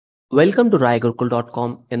Welcome to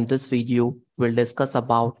raigurkul.com. In this video, we'll discuss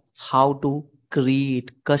about how to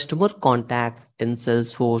create customer contacts in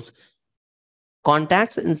Salesforce.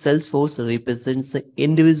 Contacts in Salesforce represents the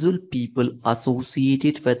individual people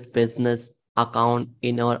associated with business account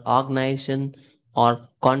in our organization or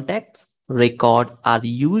contacts records are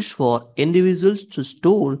used for individuals to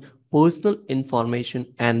store personal information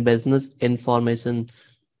and business information.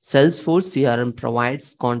 Salesforce CRM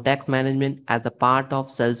provides contact management as a part of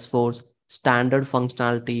Salesforce standard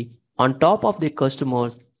functionality. On top of the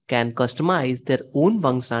customers can customize their own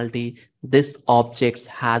functionality. This objects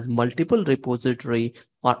has multiple repository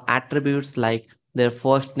or attributes like their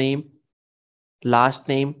first name, last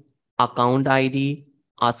name, account ID,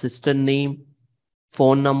 assistant name,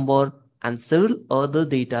 phone number, and several other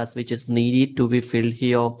data which is needed to be filled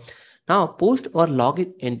here. Now, post or log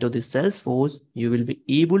in into the Salesforce, you will be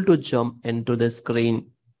able to jump into the screen.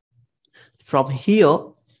 From here,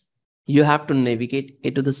 you have to navigate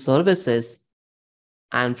into the services,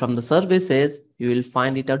 and from the services, you will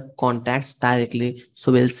find it out contacts directly.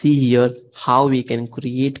 So we'll see here how we can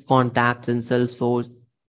create contacts in Salesforce.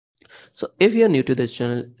 So if you're new to this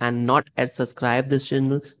channel and not yet subscribed this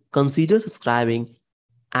channel, consider subscribing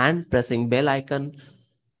and pressing bell icon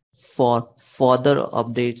for further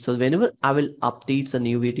updates. So whenever I will update a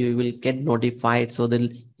new video, you will get notified so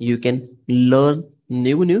that you can learn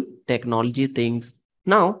new technology things.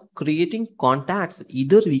 Now creating contacts,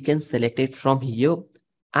 either we can select it from here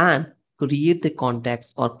and create the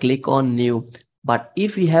contacts or click on new. But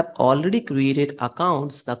if we have already created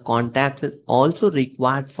accounts, the contacts is also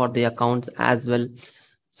required for the accounts as well.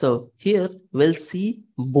 So here we'll see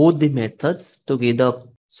both the methods together.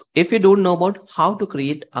 So if you don't know about how to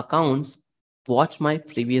create accounts, watch my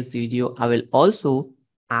previous video. I will also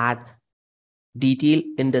add detail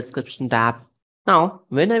in description tab. Now,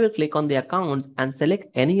 when I will click on the accounts and select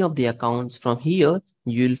any of the accounts from here,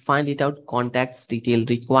 you will find it out contacts detail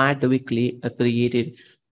required to be created.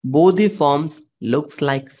 Both the forms looks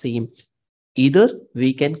like same. Either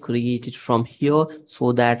we can create it from here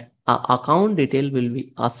so that our account detail will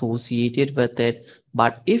be associated with it.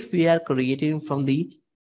 But if we are creating from the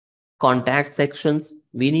contact sections,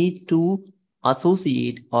 we need to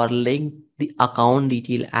associate or link the account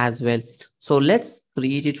detail as well. So let's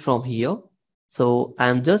create it from here. So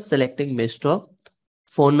I'm just selecting Mr.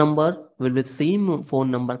 Phone number will be same phone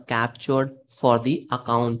number captured for the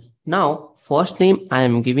account. Now, first name I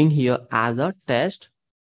am giving here as a test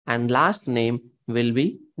and last name will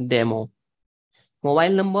be demo.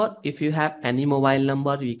 Mobile number, if you have any mobile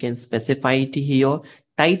number, we can specify it here.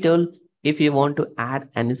 Title, if you want to add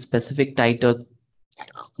any specific title,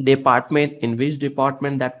 department, in which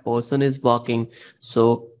department that person is working.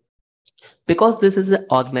 So because this is an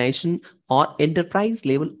organization or enterprise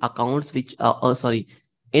level accounts which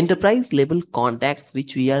enterprise level contacts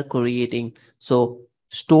which we are creating, so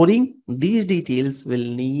storing these details will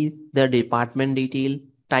need the department detail,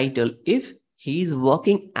 title. If he is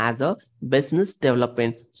working as a business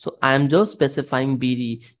development, so I am just specifying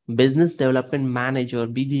BD, business development manager,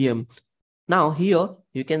 BDM. Now here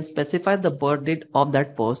you can specify the birth date of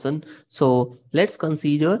that person. So let's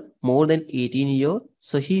consider more than 18 years.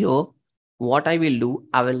 So here what I will do,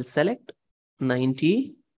 I will select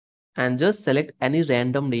 90 and just select any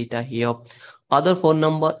random data here. Other phone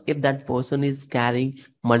number, if that person is carrying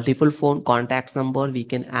multiple phone contacts number, we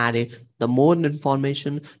can add it. The more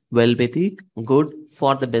information will be the good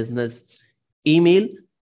for the business. Email,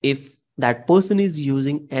 if that person is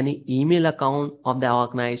using any email account of the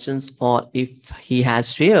organizations or if he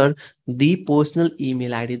has shared the personal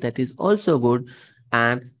email ID, that is also good.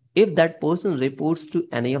 And if that person reports to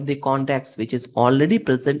any of the contacts which is already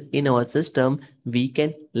present in our system, we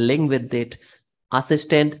can link with it.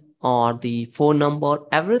 Assistant or the phone number,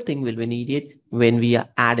 everything will be needed when we are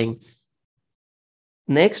adding.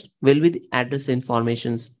 Next will be the address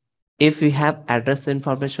informations. If we have address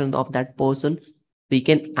information of that person, we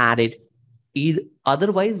can add it.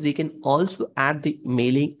 Otherwise, we can also add the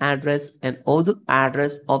mailing address and other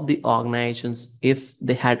address of the organizations if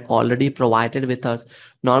they had already provided with us.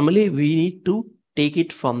 Normally, we need to take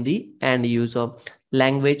it from the end user.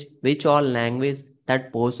 Language, which all language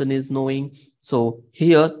that person is knowing. So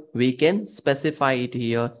here we can specify it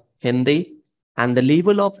here, Hindi, and the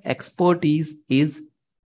level of expertise is,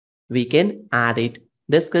 we can add it.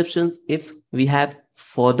 Descriptions, if we have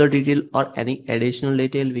further detail or any additional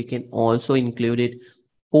detail, we can also include it.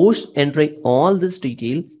 Post entering all this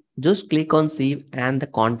detail, just click on save and the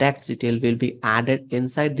contacts detail will be added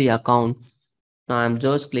inside the account. Now I'm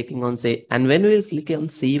just clicking on save, and when we will click on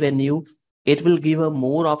save and new, it will give us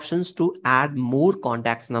more options to add more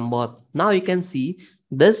contacts number. Now you can see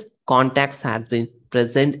this contacts has been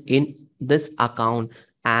present in this account,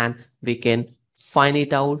 and we can find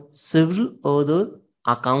it out several other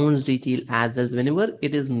accounts detail as well whenever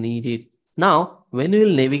it is needed. Now, when we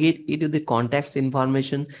will navigate into the context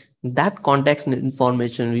information, that context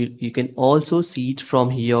information you can also see it from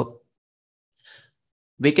here.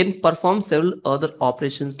 We can perform several other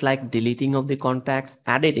operations like deleting of the contacts,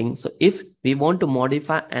 editing. So if we want to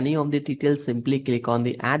modify any of the details, simply click on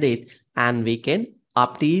the edit and we can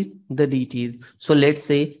update the details. So let's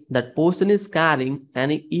say that person is carrying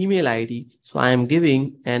any email ID. So I am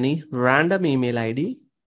giving any random email ID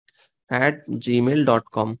at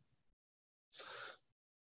gmail.com.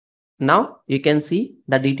 Now you can see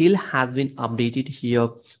the detail has been updated here.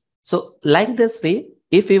 So like this way,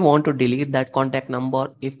 if we want to delete that contact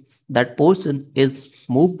number, if that person is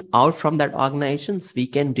moved out from that organization, we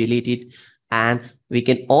can delete it, and we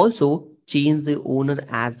can also change the owner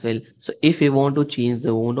as well. So if we want to change the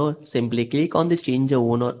owner, simply click on the change the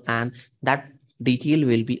owner and that detail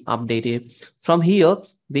will be updated. From here,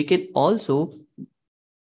 we can also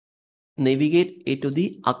navigate into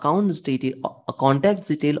the accounts detail, a contact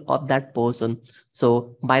detail of that person.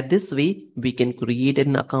 So by this way, we can create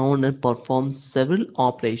an account and perform several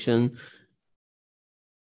operations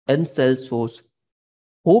in Salesforce.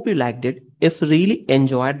 Hope you liked it. If you really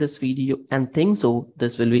enjoyed this video and think so,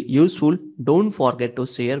 this will be useful, don't forget to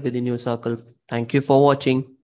share within your circle. Thank you for watching.